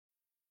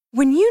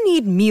When you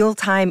need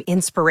mealtime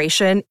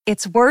inspiration,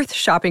 it's worth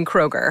shopping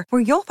Kroger,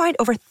 where you'll find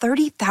over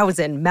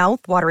 30,000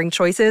 mouth-watering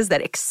choices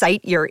that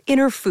excite your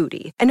inner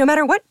foodie. And no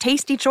matter what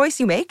tasty choice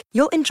you make,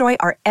 you'll enjoy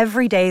our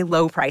everyday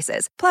low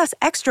prices, plus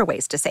extra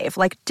ways to save,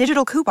 like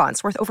digital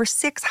coupons worth over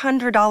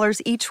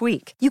 $600 each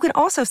week. You can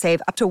also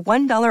save up to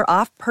 $1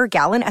 off per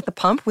gallon at the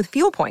pump with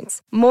fuel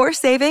points. More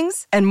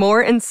savings and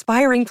more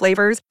inspiring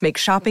flavors make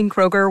shopping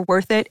Kroger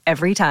worth it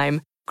every time.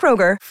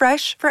 Kroger,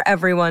 fresh for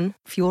everyone.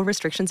 Fuel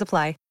restrictions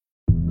apply.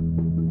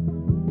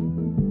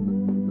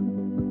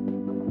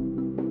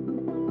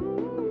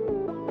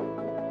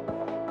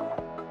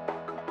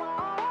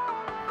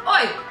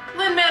 Oi,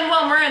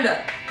 Lin-Manuel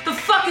Miranda, the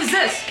fuck is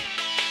this?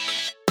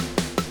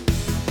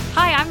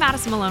 Hi, I'm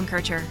Madison Malone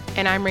Kircher.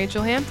 And I'm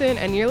Rachel Hampton,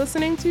 and you're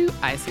listening to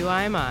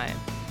ICYMI.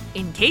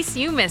 In case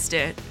you missed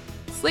it.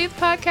 Slate's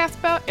podcast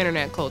about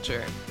internet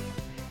culture.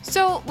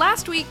 So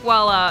last week,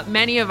 while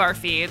many of our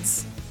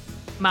feeds,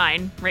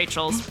 mine,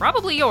 Rachel's,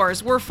 probably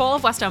yours, were full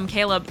of West Elm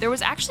Caleb, there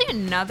was actually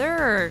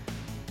another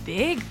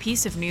big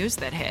piece of news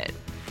that hit.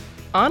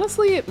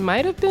 Honestly, it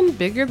might have been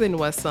bigger than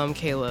West Elm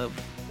Caleb.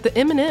 The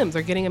M&Ms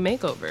are getting a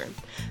makeover.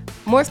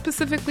 More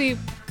specifically,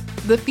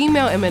 the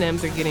female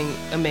M&Ms are getting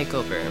a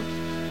makeover.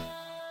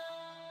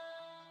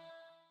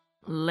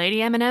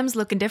 Lady M&M's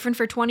looking different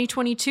for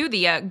 2022.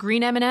 The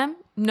green M&M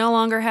no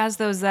longer has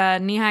those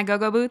knee-high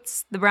go-go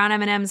boots. The brown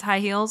M&M's high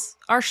heels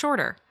are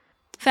shorter.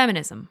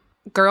 Feminism.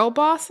 Girl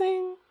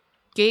bossing?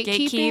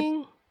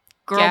 Gatekeeping?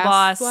 Girl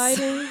boss.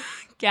 Gaslighting?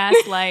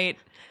 Gaslight.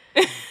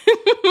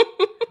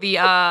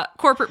 The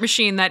corporate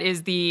machine that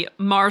is the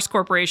Mars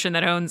Corporation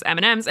that owns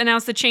M&M's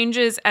announced the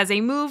changes as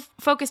a move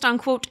focused on,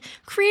 quote,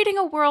 creating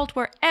a world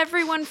where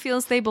everyone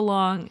feels they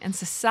belong and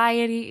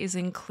society is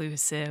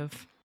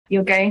inclusive.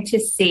 You're going to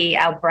see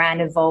our brand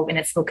evolve in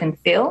its look and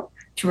feel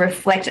to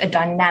reflect a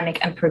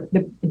dynamic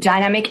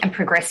and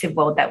progressive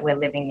world that we're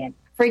living in.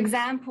 For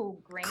example,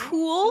 green.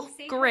 Cool,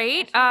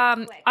 great.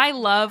 I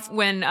love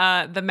when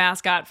the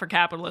mascot for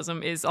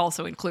capitalism is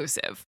also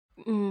inclusive.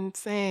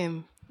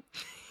 Same.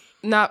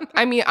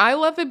 I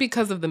love it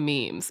because of the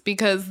memes,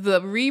 because the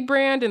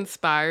rebrand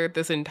inspired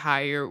this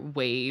entire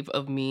wave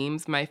of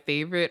memes, my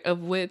favorite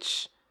of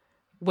which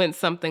went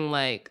something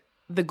like,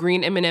 the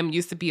green M&M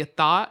used to be a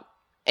thought,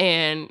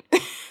 and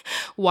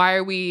why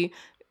are we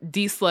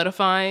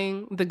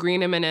de-slutifying the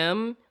green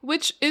M&M?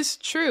 Which is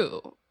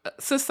true.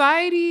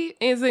 Society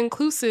is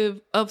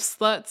inclusive of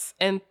sluts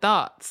and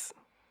thoughts.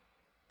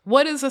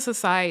 What is a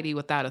society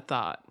without a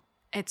thought?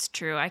 It's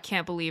true. I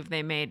can't believe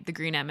they made the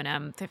green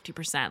M&M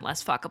 50%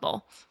 less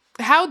fuckable.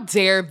 How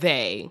dare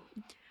they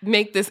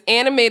make this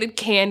animated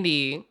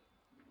candy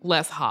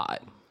less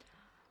hot?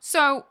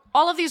 So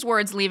all of these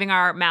words leaving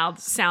our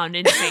mouths sound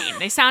insane.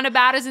 They sound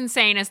about as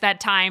insane as that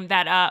time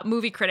that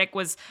movie critic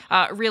was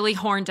really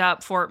horned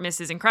up for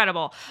Mrs.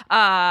 Incredible.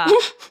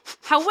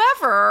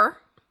 However,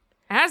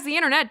 as the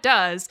internet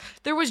does,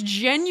 there was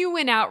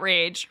genuine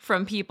outrage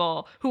from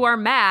people who are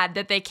mad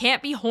that they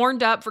can't be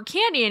horned up for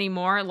candy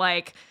anymore,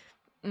 like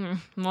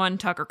one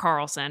Tucker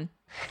Carlson.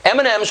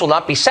 M&Ms will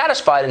not be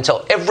satisfied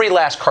until every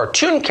last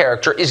cartoon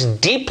character is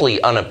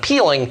deeply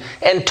unappealing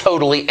and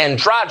totally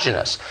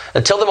androgynous.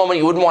 Until the moment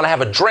you wouldn't want to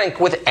have a drink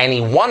with any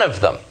one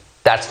of them.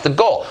 That's the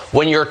goal.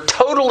 When you're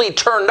totally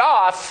turned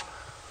off,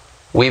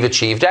 we've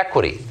achieved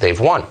equity. They've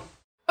won.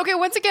 Okay,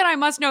 once again, I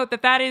must note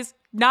that that is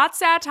not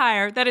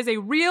satire. That is a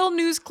real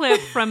news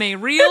clip from a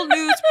real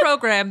news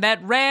program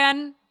that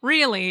ran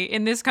really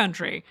in this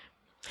country.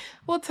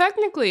 Well,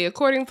 technically,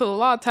 according to the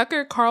law,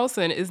 Tucker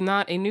Carlson is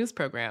not a news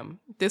program.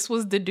 This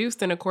was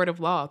deduced in a court of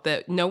law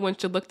that no one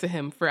should look to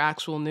him for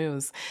actual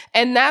news.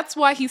 And that's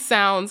why he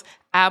sounds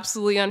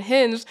absolutely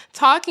unhinged,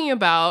 talking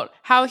about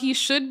how he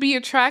should be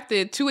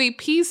attracted to a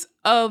piece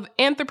of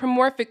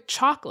anthropomorphic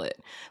chocolate.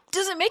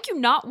 Does it make you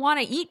not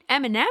want to eat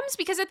M&Ms?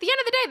 Because at the end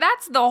of the day,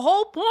 that's the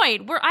whole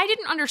point. Where I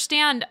didn't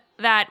understand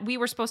that we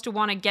were supposed to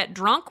want to get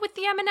drunk with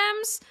the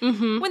M&Ms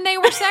when they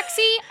were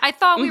sexy. I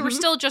thought we were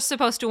still just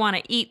supposed to want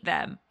to eat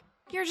them.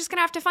 You're just going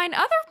to have to find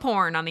other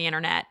porn on the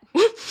internet.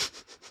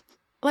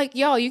 Like,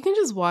 y'all, you can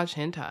just watch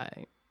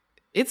hentai.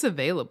 It's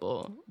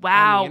available.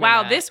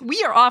 Wow.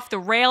 We are off the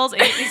rails.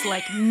 And it is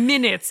like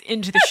minutes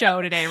into the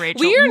show today,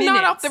 Rachel. We are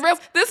not off the rails.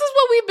 This is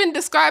what we've been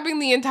describing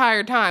the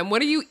entire time.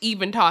 What are you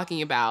even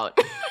talking about?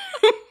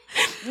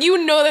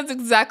 You know that's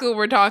exactly what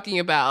we're talking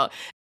about.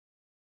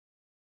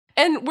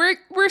 And we're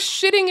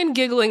shitting and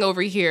giggling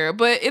over here,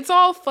 but it's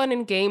all fun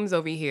and games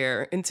over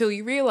here until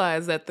you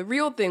realize that the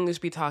real thing we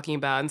should be talking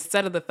about,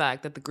 instead of the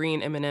fact that the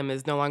green M&M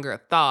is no longer a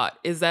thought,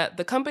 is that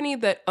the company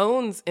that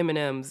owns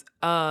M&Ms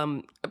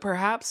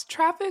perhaps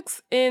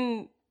traffics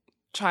in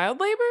child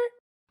labor?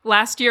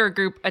 Last year, a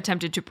group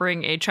attempted to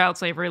bring a child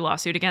slavery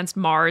lawsuit against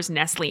Mars,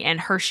 Nestle,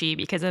 and Hershey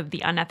because of the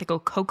unethical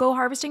cocoa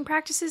harvesting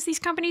practices these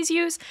companies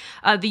use.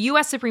 The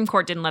U.S. Supreme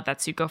Court didn't let that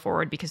suit go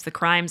forward because the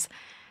crimes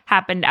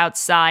happened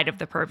outside of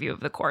the purview of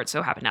the court,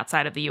 so happened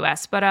outside of the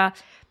U.S. But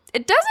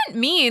it doesn't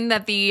mean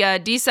that the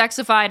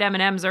desexified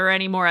M&Ms are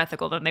any more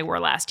ethical than they were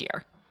last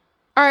year.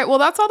 All right, well,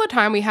 that's all the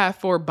time we have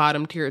for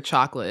bottom tier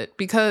chocolate,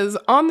 because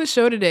on the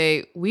show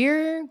today,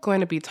 we're going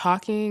to be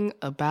talking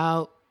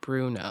about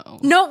Bruno.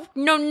 No.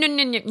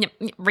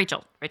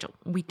 Rachel,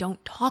 we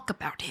don't talk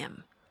about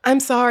him.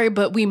 I'm sorry,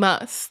 but we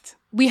must.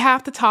 We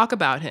have to talk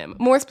about him.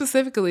 More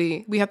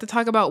specifically, we have to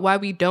talk about why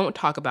we don't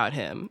talk about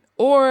him,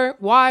 or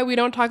why we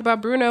don't talk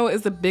about Bruno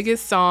is the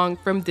biggest song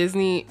from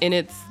Disney in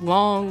its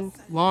long,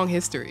 long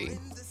history.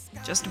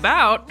 Just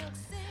about.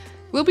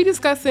 We'll be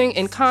discussing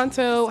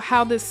Encanto,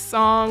 how this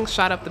song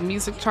shot up the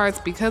music charts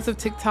because of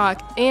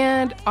TikTok,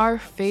 and our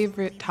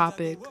favorite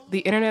topic, the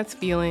internet's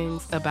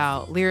feelings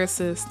about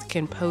lyricist,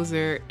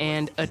 composer,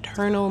 and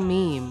eternal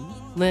meme,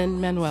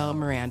 Lin-Manuel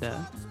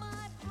Miranda.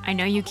 I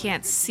know you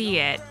can't see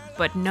it,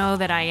 but know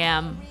that I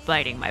am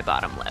biting my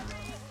bottom lip.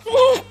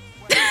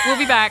 We'll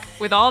be back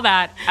with all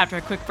that after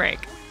a quick break.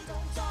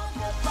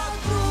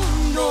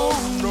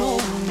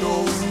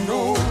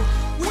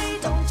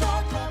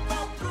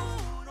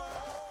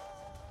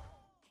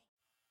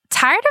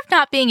 Tired of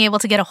not being able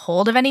to get a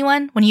hold of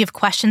anyone when you have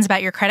questions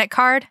about your credit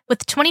card?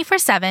 With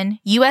 24/7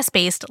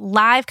 US-based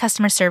live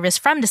customer service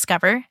from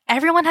Discover,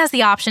 everyone has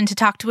the option to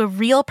talk to a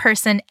real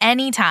person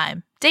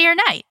anytime, day or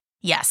night.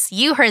 Yes,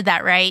 you heard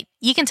that right.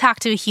 You can talk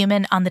to a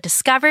human on the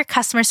Discover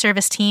customer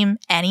service team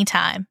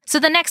anytime. So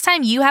the next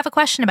time you have a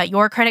question about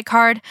your credit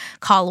card,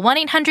 call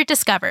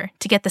 1-800-DISCOVER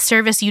to get the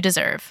service you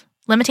deserve.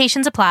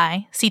 Limitations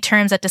apply. See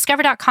terms at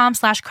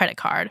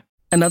discover.com/creditcard.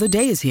 Another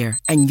day is here,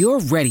 and you're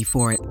ready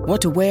for it.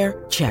 What to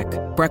wear? Check.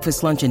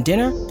 Breakfast, lunch, and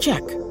dinner? Check.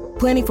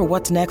 Planning for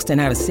what's next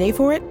and how to save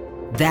for it?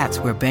 That's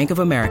where Bank of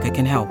America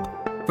can help.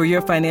 For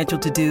your financial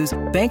to-dos,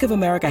 Bank of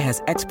America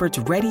has experts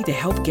ready to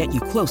help get you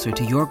closer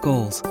to your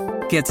goals.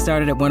 Get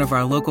started at one of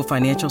our local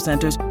financial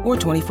centers or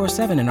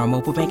 24/7 in our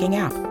mobile banking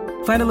app.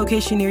 Find a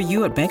location near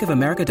you at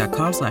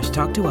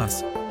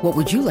bankofamerica.com/talktous. What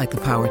would you like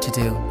the power to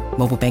do?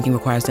 Mobile banking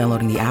requires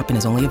downloading the app and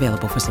is only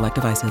available for select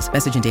devices.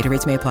 Message and data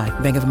rates may apply.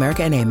 Bank of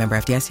America NA, member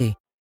FDIC.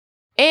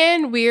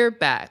 And we're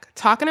back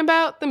talking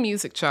about the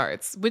music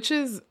charts, which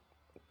is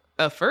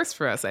a first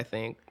for us, I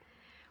think.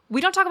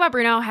 We Don't Talk About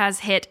Bruno has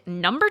hit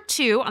number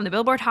 2 on the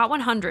Billboard Hot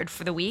 100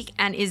 for the week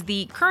and is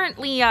the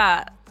currently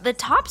the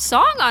top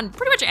song on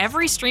pretty much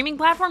every streaming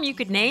platform you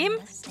could name.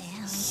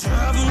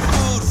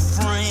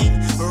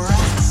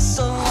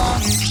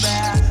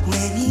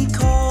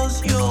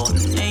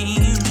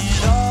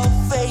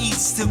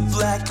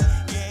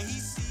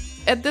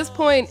 At this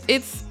point,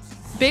 it's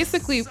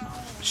basically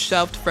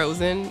shoved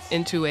Frozen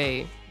into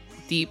a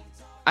deep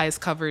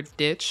ice-covered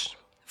ditch.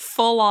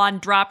 Full-on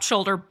drop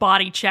shoulder,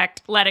 body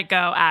checked, let it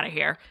go, out of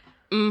here.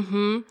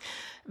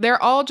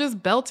 They're all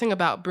just belting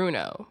about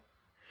Bruno.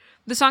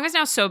 The song is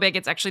now so big,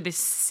 it's actually the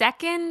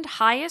second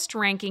highest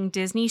ranking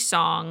Disney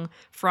song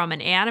from an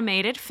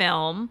animated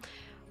film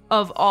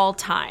of all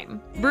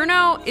time.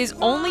 Bruno is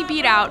only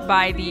beat out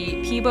by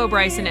the Peebo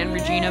Bryson and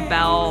Regina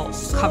Bell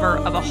cover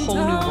of A Whole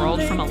New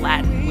World from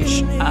Aladdin,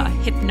 which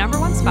hit the number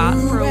 1 spot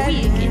for a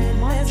week in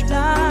March.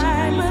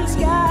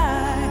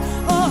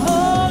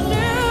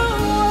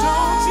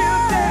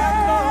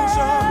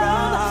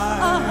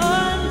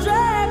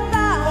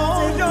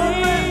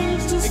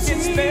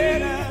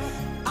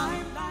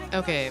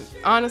 Okay,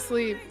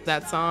 honestly,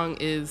 that song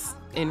is,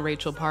 in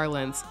Rachel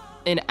parlance,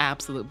 an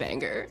absolute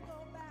banger.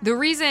 The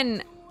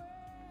reason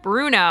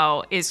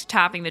Bruno is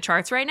topping the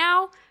charts right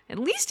now, at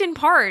least in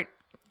part,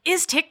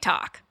 is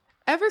TikTok.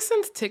 Ever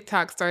since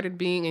TikTok started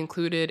being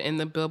included in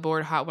the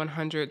Billboard Hot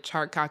 100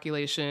 chart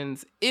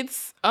calculations,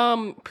 it's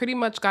pretty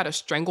much got a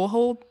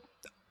stranglehold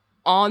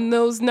on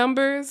those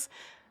numbers.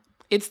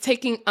 It's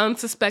taking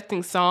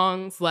unsuspecting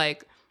songs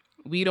like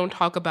We Don't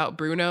Talk About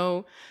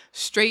Bruno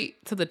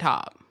straight to the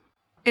top.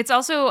 It's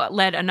also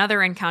led another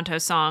Encanto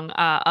song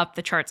up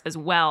the charts as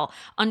well,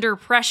 Under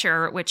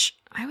Pressure, which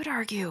I would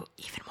argue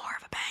even more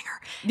of a banger.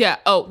 Yeah,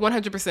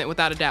 100%,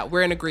 without a doubt.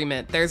 We're in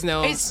agreement. That's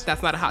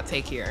not a hot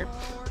take here.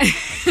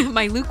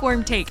 My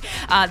lukewarm take.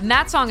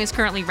 That song is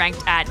currently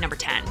ranked at number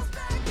 10.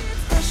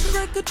 Pressure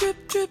like a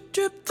drip, drip,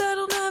 drip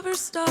that'll never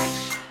stop.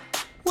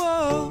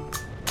 Whoa.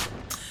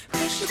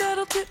 Pressure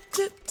that'll tip,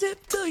 tip,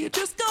 tip till you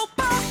just go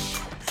pop.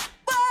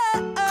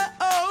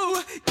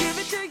 Whoa. Give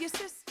it to your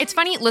sister. It's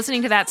funny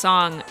listening to that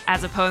song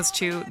as opposed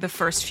to the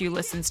first few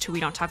listens to We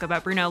Don't Talk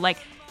About Bruno. Like,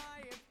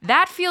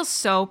 that feels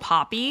so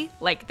poppy.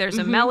 Like, there's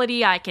a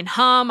melody I can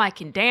hum, I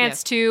can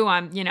dance to.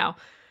 I'm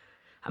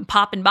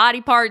popping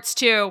body parts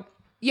to.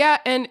 Yeah,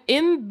 and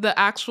in the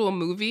actual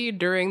movie,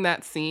 during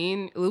that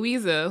scene,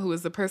 Louisa, who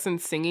is the person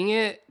singing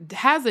it,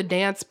 has a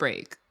dance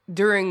break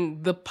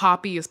during the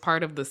poppiest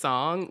part of the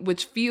song,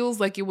 which feels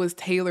like it was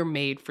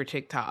tailor-made for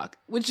TikTok,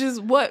 which is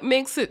what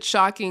makes it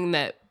shocking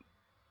that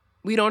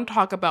We Don't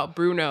Talk About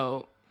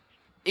Bruno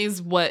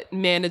is what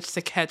managed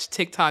to catch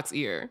TikTok's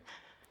ear.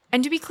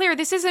 And to be clear,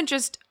 this isn't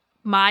just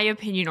my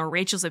opinion or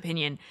Rachel's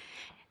opinion.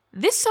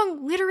 This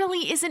song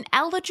literally isn't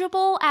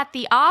eligible at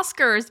the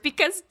Oscars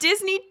because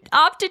Disney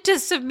opted to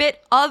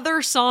submit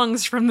other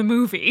songs from the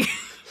movie.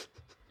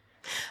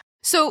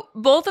 So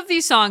both of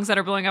these songs that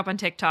are blowing up on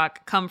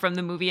TikTok come from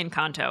the movie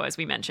Encanto, as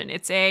we mentioned.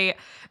 It's a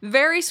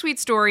very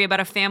sweet story about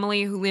a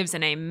family who lives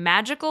in a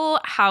magical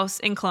house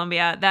in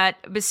Colombia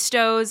that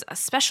bestows a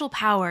special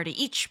power to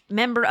each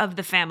member of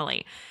the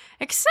family.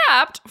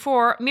 Except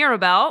for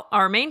Mirabel,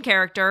 our main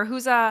character,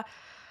 who's a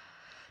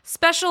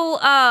special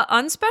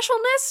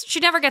unspecialness. She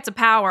never gets a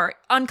power,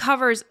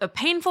 uncovers a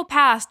painful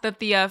past that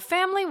the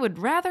family would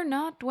rather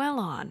not dwell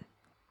on.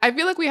 I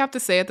feel like we have to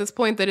say at this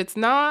point that it's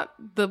not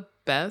the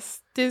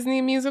best Disney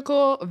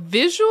musical.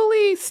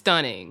 Visually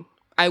stunning,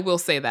 I will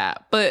say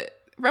that. But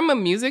from a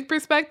music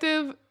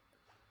perspective,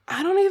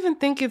 I don't even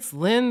think it's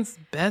Lynn's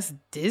best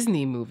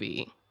Disney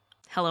movie.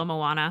 Hello,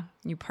 Moana.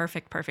 You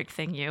perfect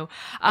thing, you.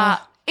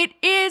 It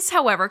is,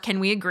 however, can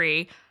we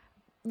agree,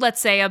 let's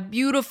say a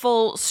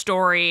beautiful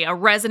story, a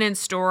resonant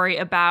story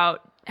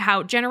about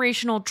how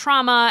generational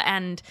trauma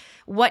and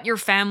what your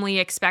family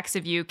expects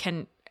of you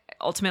can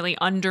ultimately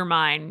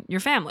undermine your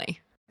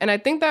family. And I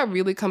think that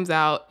really comes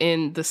out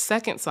in the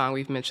second song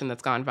we've mentioned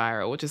that's gone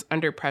viral, which is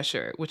Under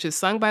Pressure, which is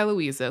sung by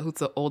Louisa, who's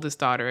the oldest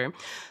daughter.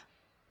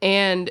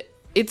 And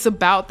it's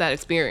about that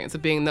experience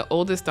of being the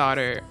oldest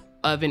daughter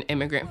of an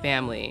immigrant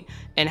family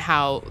and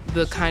how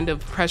the kind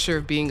of pressure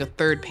of being a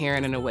third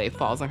parent in a way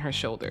falls on her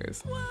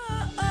shoulders.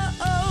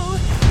 Whoa,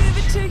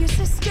 give it to your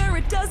sister,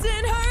 it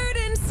doesn't hurt,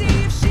 and see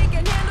if she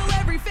can handle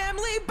every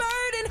family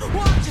burden.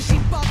 Watch as she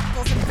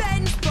buckles and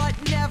bends but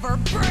never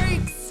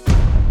breaks.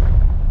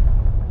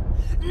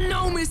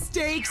 No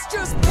mistakes,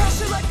 just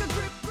pressure like a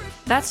grip.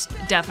 That's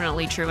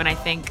definitely true, and I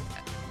think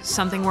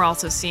something we're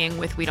also seeing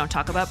with We Don't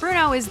Talk About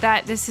Bruno is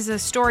that this is a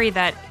story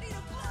that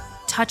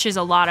touches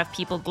a lot of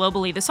people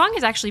globally. The song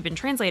has actually been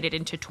translated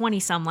into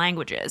 20-some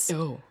languages.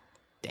 Oh,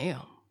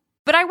 damn.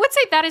 But I would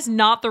say that is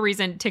not the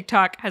reason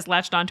TikTok has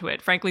latched onto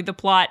it. Frankly, the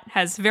plot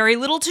has very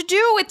little to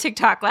do with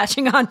TikTok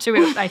latching onto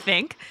it, I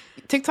think.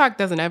 TikTok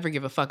doesn't ever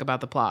give a fuck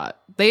about the plot.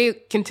 They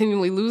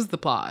continually lose the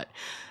plot.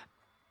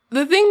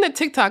 The thing that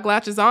TikTok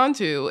latches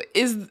onto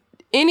is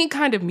any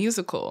kind of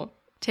musical.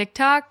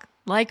 TikTok,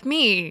 like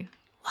me,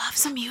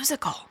 loves a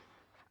musical.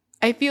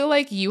 I feel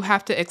like you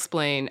have to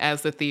explain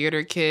as the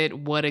theater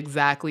kid what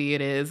exactly it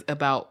is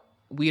about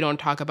We Don't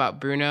Talk About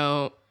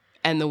Bruno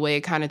and the way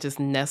it kind of just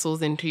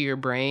nestles into your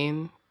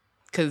brain,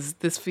 because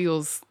this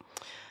feels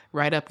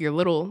right up your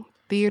little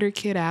theater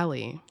kid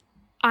alley.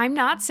 I'm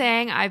not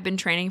saying I've been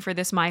training for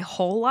this my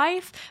whole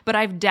life, but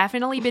I've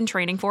definitely been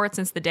training for it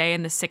since the day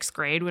in the 6th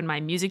grade when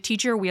my music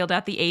teacher wheeled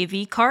out the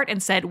AV cart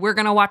and said, "We're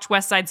going to watch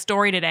West Side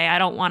Story today. I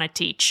don't want to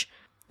teach."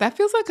 That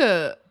feels like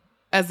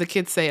as the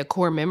kids say, a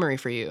core memory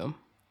for you.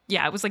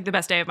 Yeah, it was like the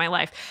best day of my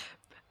life.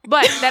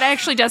 But that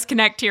actually does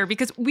connect here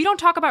because We Don't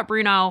Talk About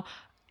Bruno.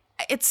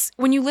 It's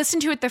when you listen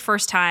to it the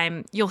first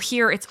time, you'll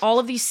hear it's all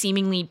of these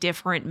seemingly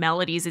different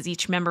melodies as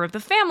each member of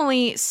the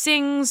family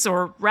sings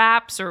or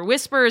raps or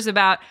whispers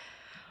about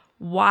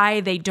why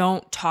they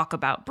don't talk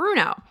about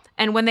Bruno.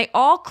 And when they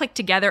all click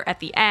together at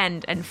the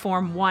end and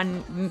form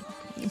one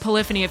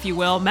polyphony, if you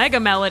will,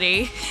 mega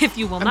melody, if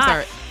you will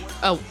not.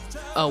 I'm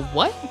sorry.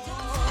 What?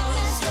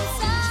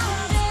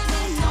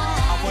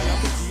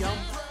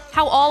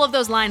 How all of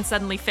those lines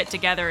suddenly fit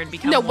together and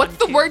become what's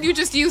the word you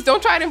just used?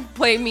 Don't try to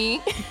play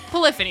me.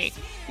 Polyphony.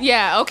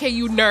 Yeah, okay,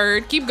 you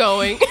nerd. Keep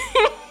going.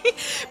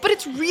 But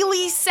it's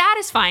really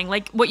satisfying.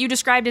 Like what you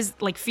described is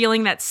like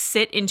feeling that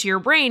sit into your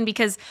brain,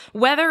 because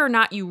whether or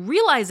not you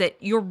realize it,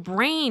 your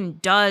brain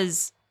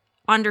does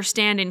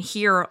understand and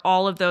hear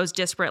all of those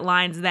disparate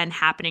lines then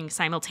happening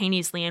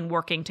simultaneously and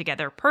working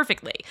together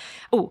perfectly.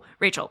 Oh,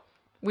 Rachel,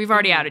 we've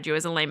already outed you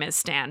as a Les Mis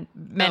stan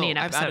an episode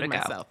I've outed ago.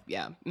 Myself.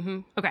 Yeah. Mm-hmm.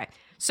 Okay,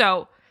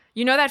 so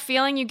you know that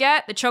feeling you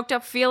get, the choked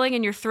up feeling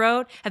in your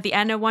throat at the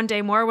end of One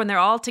Day More when they're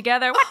all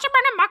together? What you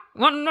been amok?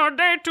 One more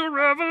day to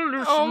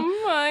revolution. Oh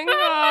my God.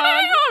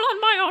 All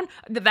on my own.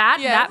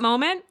 That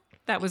moment,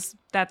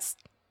 that's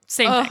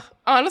same thing.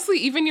 Honestly,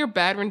 even your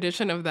bad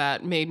rendition of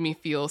that made me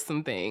feel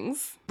some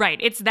things. Right.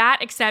 It's that,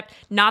 except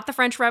not the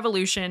French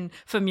Revolution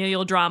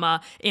familial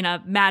drama in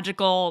a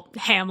magical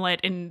hamlet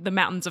in the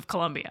mountains of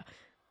Colombia.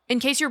 In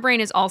case your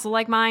brain is also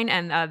like mine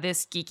and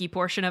this geeky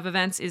portion of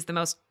events is the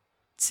most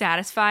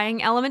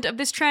satisfying element of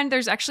this trend,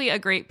 there's actually a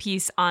great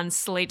piece on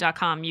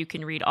Slate.com you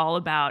can read all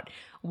about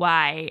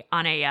why,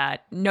 on a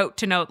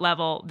note-to-note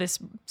level, this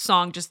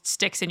song just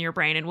sticks in your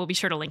brain, and we'll be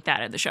sure to link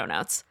that in the show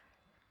notes.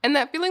 And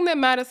that feeling that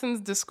Madison's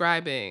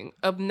describing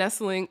of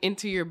nestling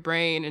into your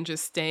brain and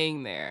just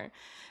staying there,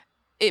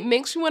 it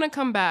makes you want to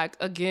come back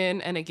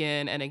again and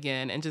again and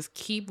again and just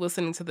keep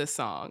listening to this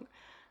song.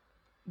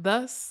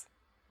 Thus,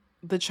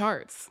 the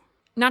charts.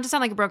 Not to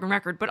sound like a broken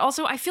record, but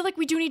also I feel like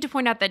we do need to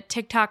point out that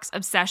TikTok's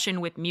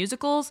obsession with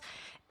musicals,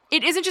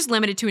 it isn't just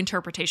limited to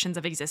interpretations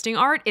of existing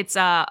art. It's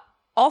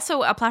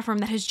also a platform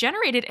that has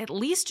generated at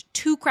least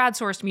 2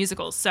 crowdsourced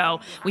musicals.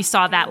 So we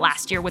saw that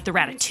last year with the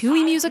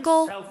Ratatouille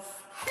musical.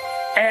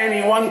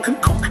 Anyone can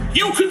cook.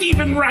 You could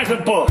even write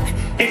a book.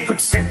 It could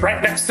sit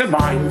right next to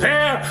mine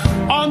there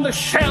on the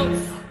shelf.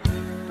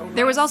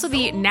 There was also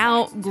the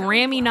now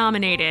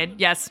Grammy-nominated,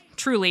 yes,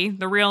 truly,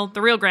 the real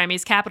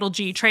Grammys, capital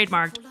G,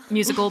 trademarked,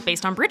 musical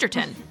based on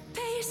Bridgerton.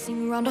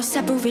 Pacing around our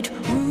separate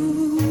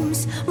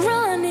rooms,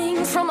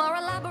 running from our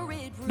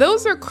elaborate.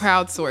 Those are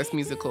crowdsourced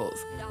musicals.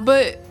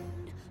 But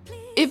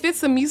if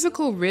it's a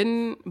musical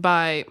written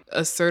by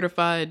a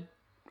certified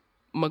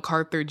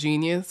MacArthur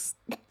genius,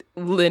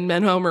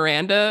 Lin-Manuel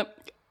Miranda,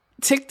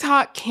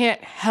 TikTok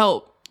can't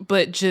help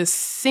but just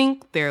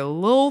sink their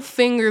little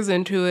fingers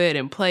into it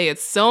and play it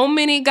so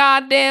many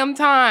goddamn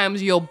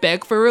times you'll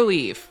beg for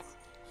relief.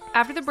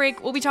 After the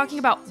break, we'll be talking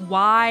about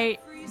why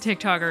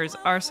TikTokers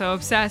are so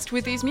obsessed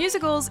with these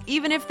musicals,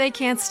 even if they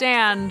can't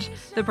stand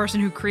the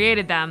person who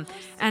created them,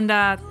 and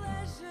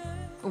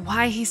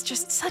why he's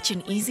just such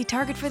an easy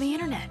target for the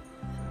internet.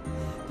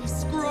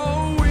 This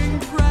growing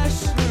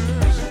pressure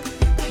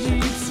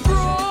keeps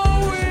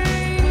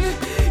growing,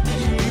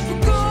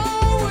 keep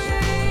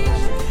going,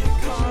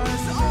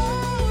 'cause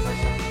all we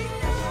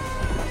know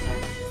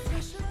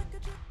is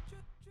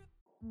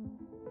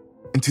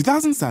In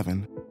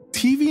 2007,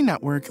 TV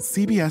network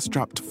CBS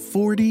dropped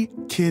 40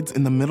 kids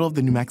in the middle of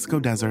the New Mexico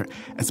desert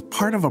as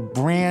part of a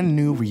brand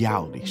new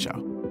reality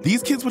show.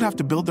 These kids would have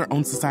to build their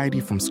own society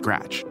from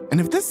scratch. And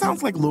if this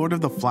sounds like Lord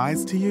of the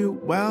Flies to you,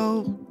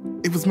 well,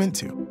 it was meant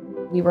to.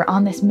 We were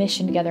on this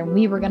mission together, and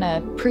we were going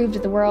to prove to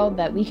the world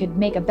that we could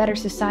make a better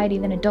society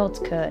than adults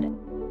could.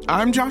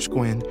 I'm Josh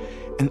Gwynn,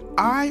 and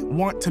I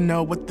want to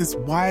know what this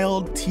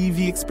wild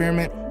TV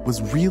experiment was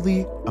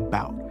really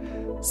about.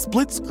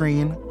 Split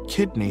Screen,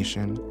 Kid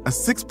Nation, a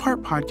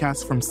 6-part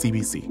podcast from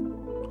CBC.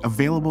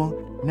 Available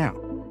now.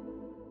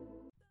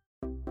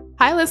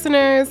 Hi,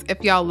 listeners.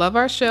 If y'all love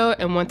our show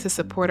and want to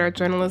support our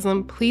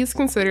journalism, please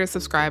consider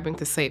subscribing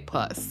to Slate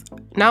Plus.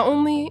 Not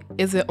only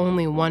is it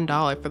only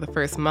 $1 for the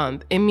first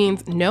month, it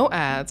means no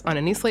ads on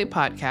any Slate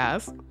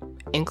podcast,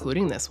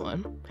 including this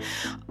one,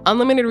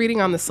 unlimited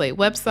reading on the Slate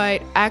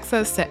website,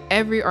 access to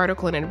every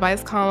article and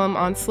advice column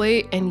on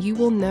Slate, and you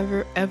will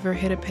never, ever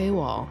hit a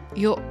paywall.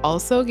 You'll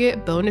also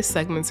get bonus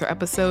segments or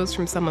episodes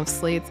from some of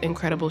Slate's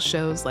incredible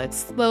shows like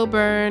Slow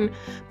Burn,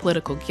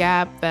 Political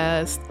Gab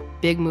Fest,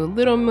 Big Mood,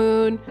 Little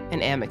Mood,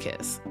 and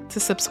Amicus. To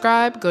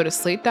subscribe, go to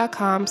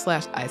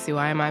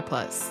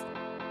slate.com/ICYMI+.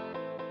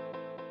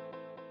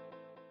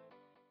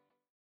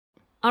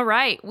 All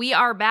right, we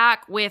are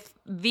back with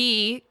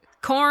the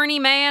corny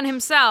man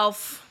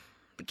himself,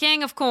 the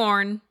king of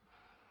corn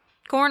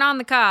on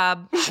the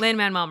cob,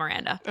 Lin-Manuel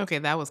Miranda. Okay,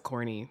 that was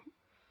corny.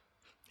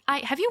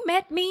 Have you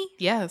met me?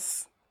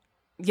 Yes.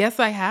 Yes,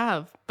 I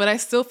have. But I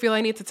still feel I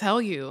need to tell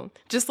you.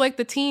 Just like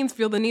the teens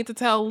feel the need to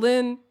tell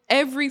Lin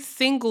every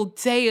single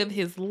day of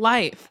his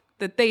life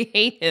that they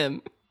hate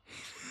him.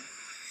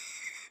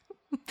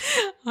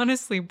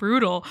 Honestly,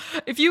 brutal.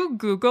 If you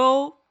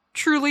Google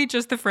truly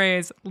just the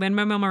phrase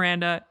Lin-Manuel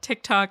Miranda,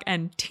 TikTok,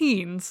 and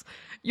teens,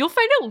 you'll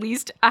find at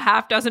least a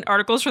half dozen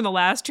articles from the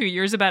last 2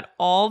 years about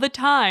all the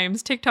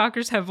times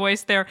TikTokers have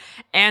voiced their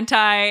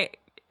anti-LMM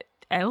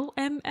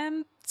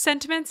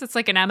sentiments. It's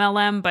like an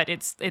MLM, but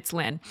it's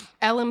Lin.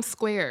 LM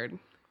squared.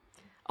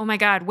 Oh my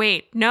God,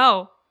 wait,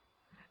 no.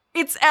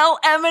 It's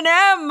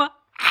LM&M.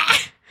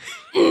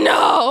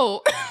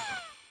 No!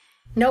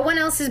 No one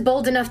else is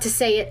bold enough to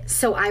say it,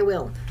 so I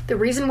will. The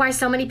reason why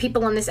so many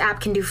people on this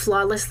app can do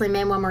flawless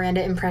Lin-Manuel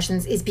Miranda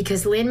impressions is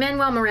because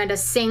Lin-Manuel Miranda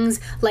sings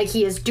like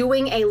he is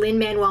doing a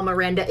Lin-Manuel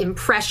Miranda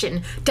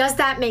impression. Does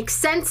that make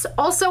sense?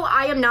 Also,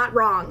 I am not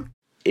wrong.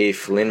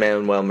 If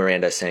Lin-Manuel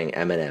Miranda sang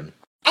Eminem.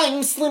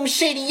 I'm Slim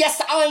Shady,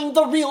 yes, I'm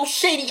the real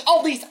Shady.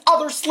 All these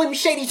other Slim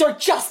Shadys are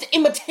just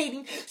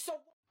imitating.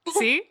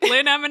 See?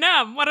 Lin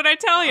Eminem. What did I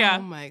tell you?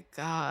 Oh my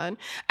God.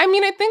 I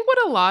mean, I think what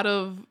a lot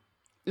of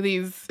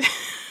these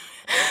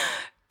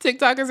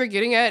TikTokers are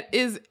getting at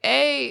is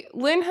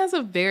Lin has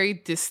a very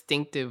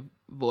distinctive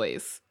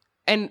voice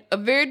and a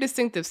very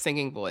distinctive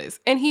singing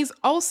voice. And he's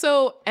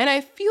also, and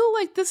I feel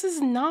like this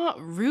is not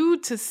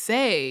rude to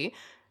say,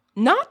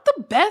 not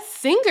the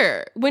best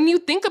singer when you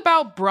think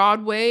about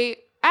Broadway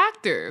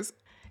actors.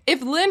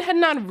 If Lin had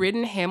not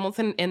written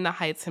Hamilton in the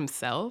Heights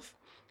himself,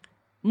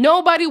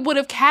 nobody would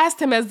have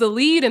cast him as the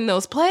lead in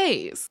those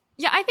plays.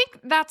 Yeah, I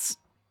think that's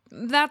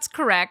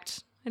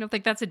correct. I don't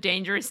think that's a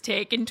dangerous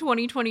take in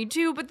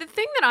 2022. But the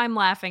thing that I'm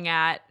laughing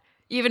at,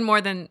 even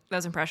more than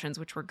those impressions,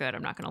 which were good,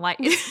 I'm not going to lie,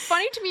 it's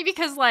funny to me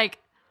because, like,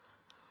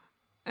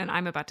 and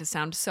I'm about to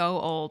sound so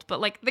old, but,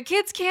 like, the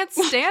kids can't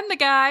stand the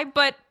guy,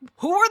 but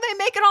who are they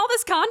making all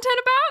this content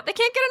about? They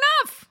can't get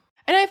enough.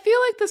 And I feel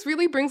like this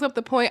really brings up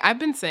the point. I've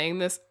been saying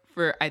this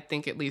for, I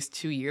think, at least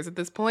 2 years at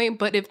this point.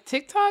 But if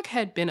TikTok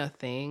had been a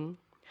thing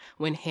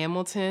when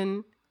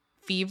Hamilton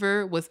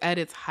fever was at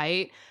its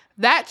height,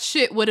 that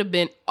shit would have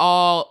been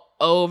all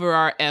over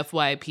our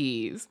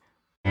FYPs.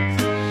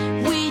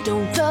 We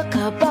don't talk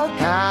about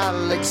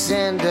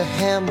Alexander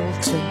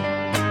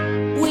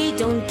Hamilton. We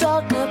don't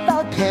talk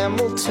about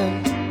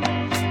Hamilton.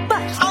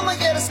 But I'm gonna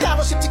get a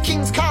scholarship to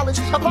King's College.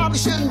 I probably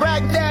shouldn't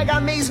brag,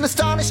 I'm amazed and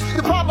astonished.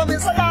 The problem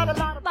is I got a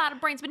lot of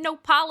brains, but no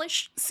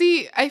polish.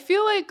 See, I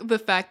feel like the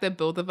fact that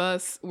both of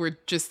us were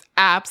just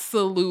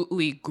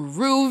absolutely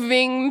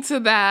grooving to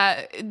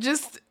that,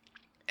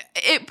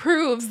 it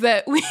proves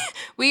that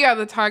we are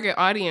the target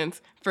audience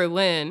for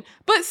Lin.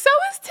 But so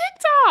is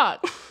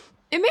TikTok.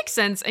 It makes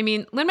sense. I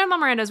mean, Lin-Manuel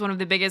Miranda is one of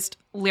the biggest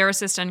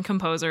lyricists and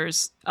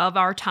composers of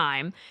our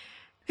time.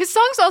 His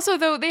songs also,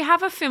 though, they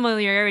have a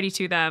familiarity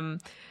to them,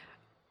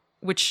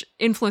 which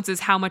influences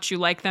how much you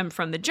like them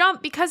from the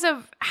jump because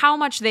of how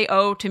much they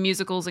owe to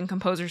musicals and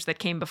composers that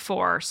came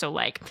before. So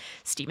like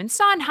Stephen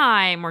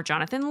Sondheim or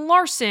Jonathan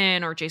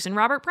Larson or Jason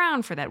Robert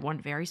Brown for that one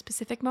very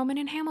specific moment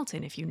in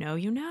Hamilton. If you know,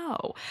 you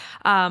know.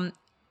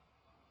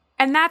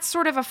 And that's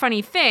sort of a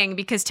funny thing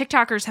because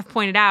TikTokers have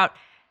pointed out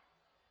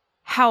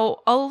how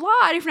a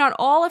lot, if not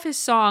all of his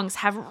songs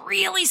have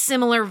really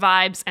similar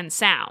vibes and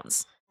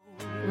sounds.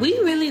 We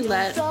really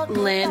let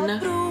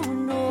Lin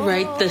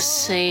write the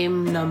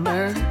same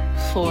number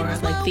for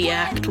like the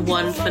Act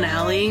 1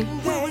 finale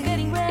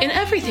in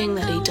everything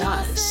that he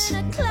does.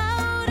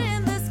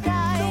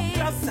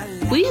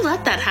 We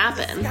let that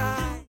happen.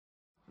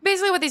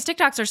 Basically what these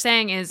TikToks are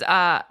saying is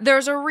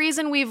there's a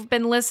reason we've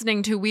been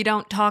listening to We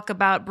Don't Talk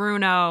About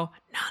Bruno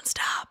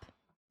nonstop.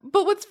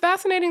 But what's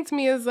fascinating to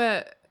me is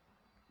that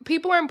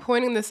people aren't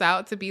pointing this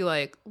out to be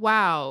like,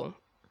 wow,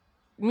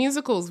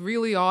 musicals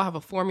really all have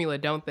a formula,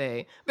 don't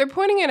they? They're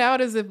pointing it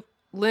out as if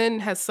Lin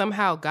has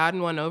somehow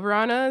gotten one over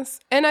on us.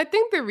 And I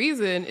think the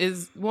reason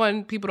is,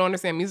 one, people don't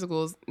understand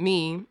musicals.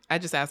 Me, I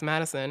just asked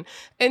Madison.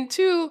 And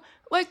two,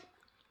 like,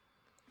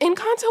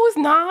 Encanto is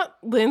not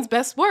Lin's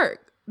best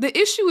work. The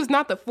issue is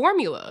not the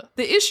formula.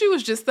 The issue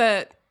is just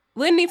that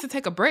Lin needs to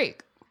take a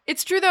break.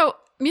 It's true, though.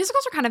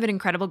 Musicals are kind of an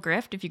incredible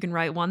grift. If you can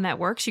write one that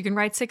works, you can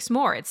write 6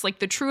 more. It's like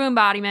the true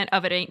embodiment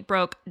of it ain't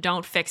broke,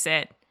 don't fix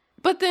it.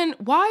 But then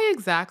why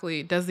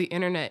exactly does the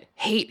internet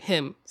hate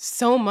him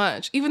so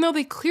much, even though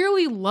they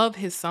clearly love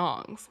his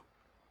songs?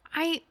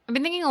 I've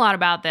been thinking a lot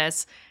about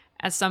this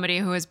as somebody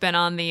who has been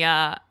on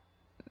the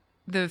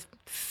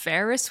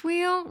Ferris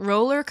wheel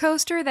roller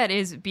coaster that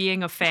is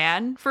being a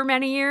fan for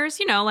many years.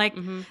 You know, like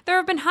there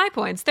have been high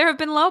points, there have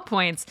been low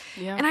points.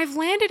 Yeah. And I've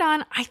landed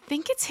on, I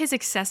think it's his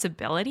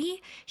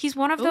accessibility. He's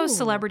one of those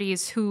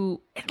celebrities who,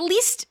 at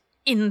least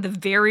in the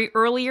very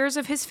early years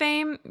of his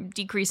fame,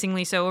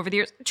 decreasingly so over the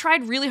years,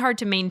 tried really hard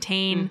to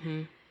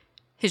maintain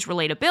his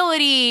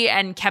relatability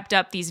and kept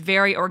up these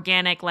very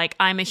organic, like,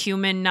 I'm a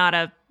human, not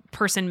a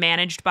person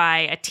managed by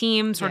a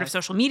team sort of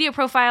social media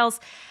profiles,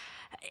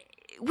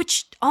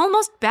 which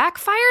almost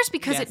backfires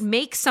because it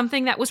makes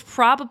something that was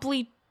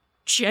probably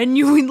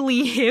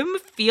genuinely him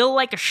feel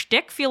like a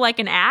shtick, feel like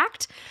an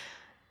act.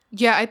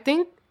 Yeah, I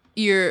think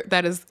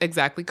that is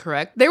exactly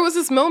correct. There was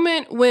this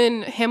moment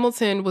when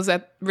Hamilton was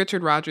at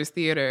Richard Rodgers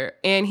Theater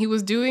and he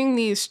was doing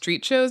these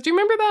street shows. Do you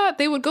remember that?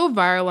 They would go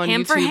viral on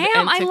Ham YouTube for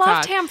Ham. and TikTok. I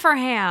loved Ham for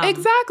Ham.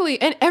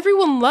 Exactly. And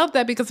everyone loved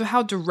that because of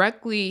how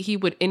directly he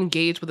would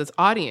engage with his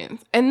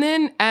audience. And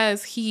then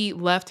as he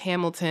left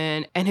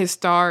Hamilton and his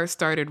star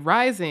started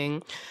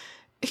rising,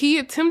 he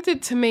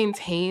attempted to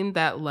maintain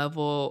that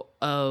level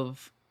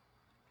of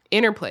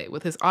interplay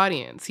with his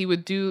audience. He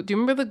would do you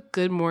remember the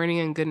good morning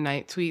and good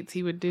night tweets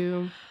he would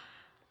do?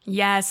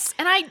 Yes.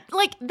 And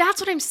that's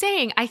what I'm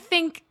saying. I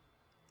think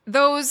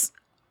those,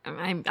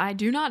 I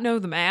do not know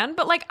the man,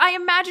 but like, I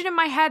imagine in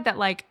my head that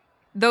like,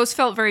 those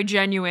felt very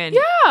genuine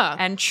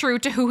and true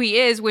to who he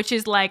is, which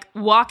is like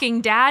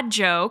walking dad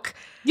joke.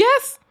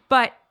 Yes.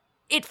 But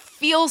it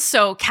feels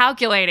so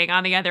calculating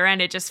on the other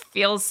end. It just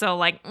feels so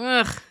like,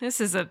 ugh, this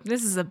is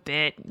a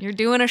bit. You're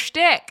doing a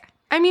shtick.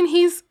 I mean,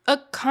 he's a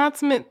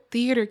consummate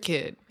theater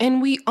kid,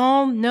 and we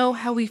all know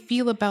how we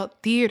feel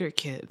about theater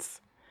kids.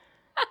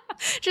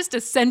 Just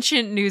a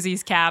sentient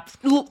Newsies cap.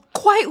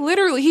 Quite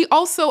literally. He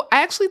also,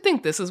 I actually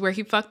think this is where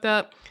he fucked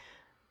up.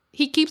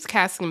 He keeps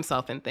casting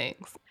himself in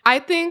things. I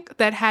think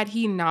that had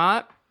he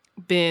not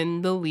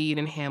been the lead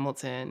in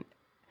Hamilton,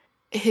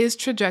 his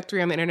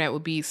trajectory on the internet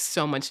would be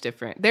so much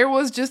different. There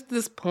was just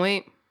this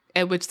point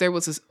at which there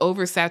was this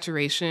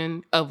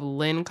oversaturation of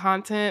Lin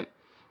content.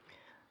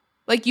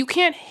 Like, you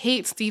can't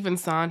hate Stephen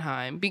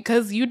Sondheim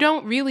because you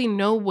don't really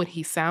know what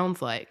he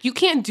sounds like. You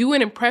can't do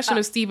an impression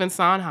of Stephen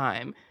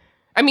Sondheim.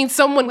 I mean,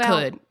 someone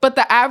could, but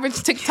the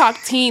average TikTok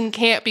teen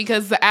can't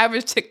because the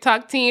average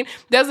TikTok teen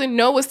doesn't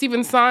know what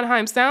Stephen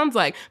Sondheim sounds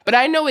like. But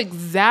I know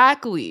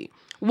exactly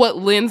what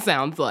Lin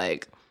sounds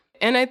like.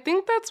 And I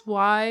think that's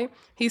why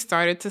he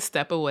started to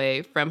step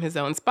away from his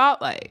own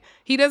spotlight.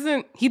 He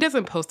doesn't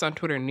post on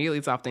Twitter nearly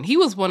as often. He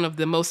was one of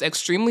the most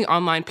extremely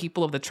online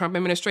people of the Trump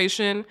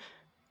administration.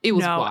 It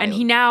was wild. And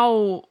he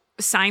now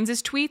signs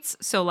his tweets.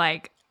 So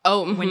like,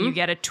 when you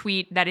get a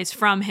tweet that is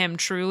from him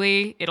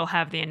truly, it'll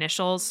have the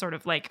initials, sort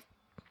of like,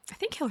 I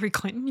think Hillary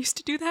Clinton used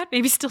to do that.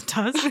 Maybe still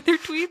does with their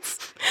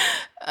tweets.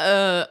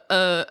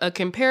 A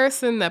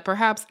comparison that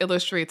perhaps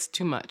illustrates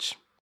too much.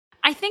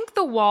 I think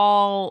the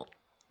wall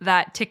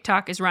that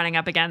TikTok is running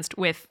up against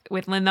with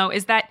Lin, though,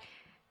 is that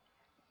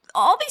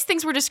all these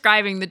things we're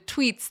describing, the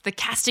tweets, the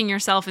casting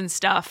yourself and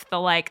stuff, the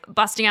like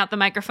busting out the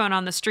microphone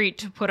on the street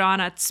to put on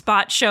a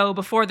spot show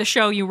before the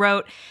show you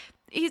wrote,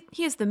 he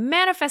is the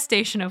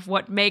manifestation of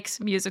what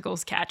makes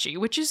musicals catchy,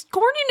 which is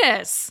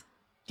corniness.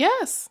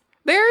 Yes.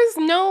 There is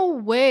no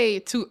way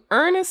to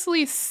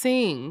earnestly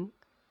sing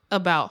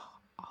about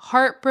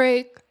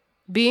heartbreak,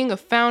 being a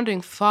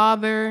founding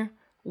father,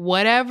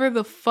 whatever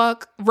the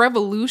fuck,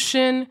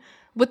 revolution,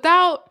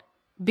 without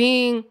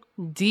being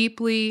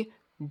deeply,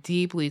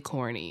 deeply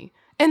corny.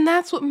 And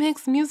that's what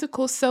makes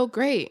musicals so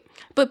great.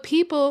 But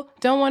people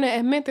don't want to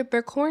admit that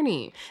they're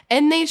corny.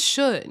 And they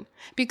should,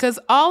 because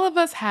all of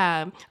us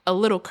have a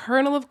little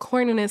kernel of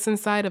corniness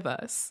inside of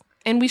us,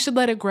 and we should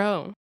let it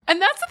grow. And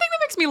that's the thing that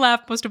makes me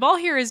laugh most of all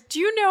here is, do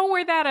you know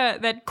where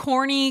that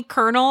corny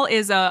kernel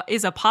is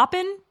a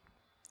poppin'?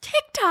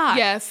 TikTok.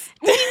 Yes.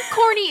 Being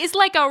corny is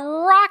like a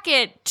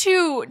rocket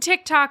to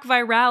TikTok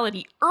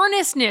virality.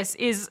 Earnestness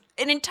is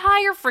an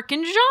entire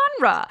freaking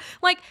genre.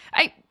 Like,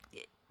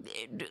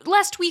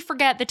 lest we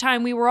forget the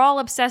time we were all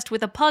obsessed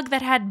with a pug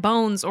that had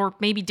bones or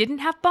maybe didn't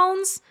have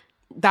bones.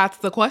 That's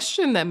the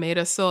question that made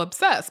us so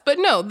obsessed. But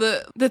no,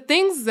 the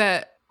things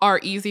that are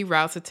easy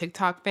routes to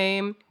TikTok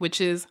fame, which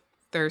is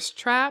thirst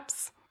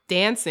traps,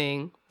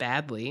 dancing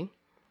badly,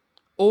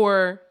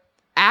 or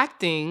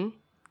acting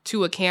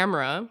to a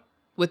camera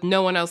with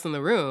no one else in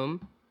the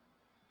room,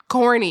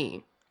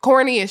 corny.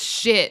 Corny as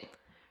shit.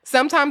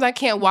 Sometimes I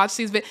can't watch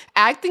these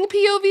acting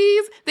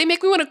POVs. They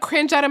make me want to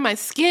cringe out of my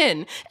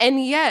skin.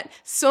 And yet,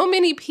 so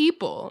many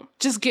people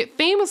just get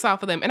famous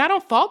off of them. And I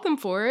don't fault them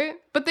for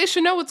it, but they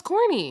should know it's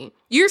corny.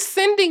 You're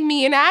sending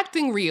me an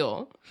acting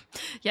reel.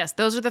 Yes,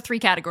 those are the three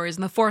categories.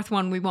 And the fourth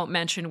one we won't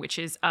mention, which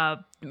is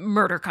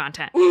murder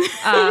content.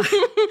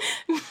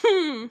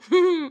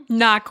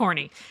 Not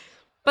corny.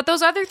 But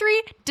those other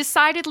three,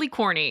 decidedly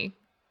corny.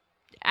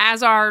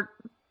 As are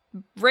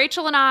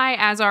Rachel and I,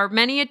 as are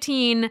many a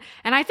teen,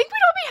 and I think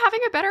we'd all be having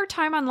a better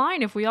time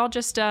online if we all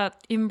just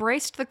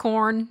embraced the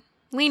corn,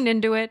 leaned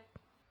into it.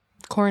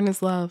 Corn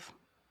is love.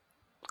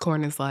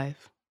 Corn is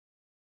life.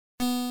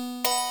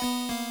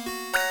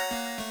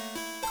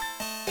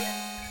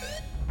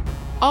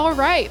 All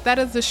right, that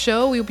is the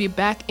show. We'll be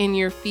back in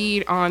your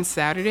feed on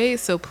Saturday,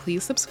 so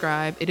please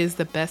subscribe. It is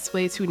the best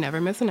way to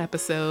never miss an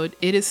episode.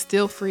 It is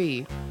still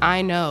free.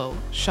 I know,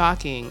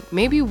 shocking.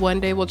 Maybe one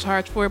day we'll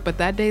charge for it, but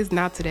that day is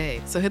not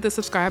today. So hit the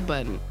subscribe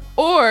button.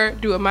 Or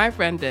do what my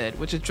friend did,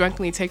 which is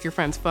drunkenly take your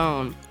friend's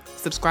phone,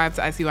 subscribe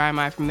to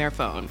ICYMI from their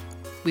phone.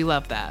 We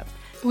love that.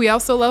 We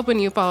also love when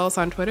you follow us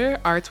on Twitter.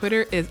 Our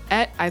Twitter is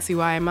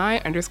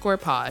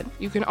 @ICYMI_pod.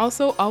 You can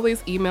also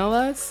always email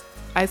us,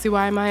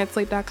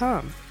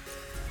 ICYMI@slate.com.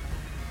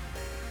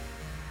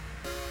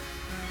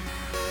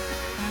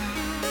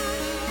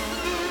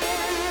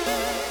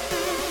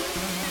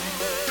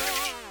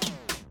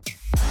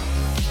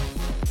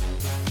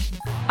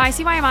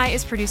 ICYMI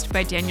is produced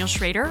by Daniel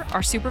Schrader.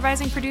 Our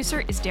supervising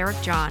producer is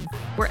Derek John.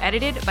 We're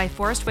edited by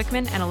Forrest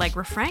Wickman and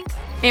Allegra Frank.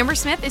 Amber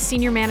Smith is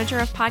senior manager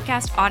of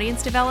podcast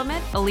audience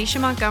development. Alicia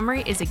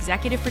Montgomery is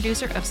executive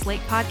producer of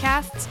Slate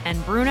Podcasts.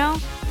 And Bruno,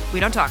 we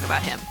don't talk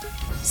about him.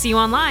 See you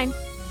online.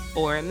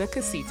 Or in the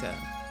casita.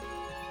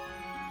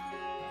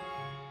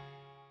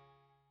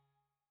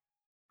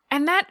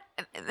 And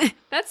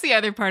that's the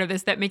other part of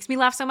this that makes me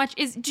laugh so much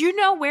is, do you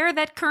know where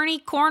that Kearney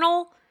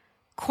Cornell?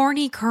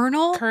 Corny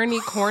Kernel? Kearney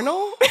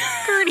Cornell?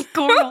 Kearney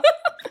Cornell.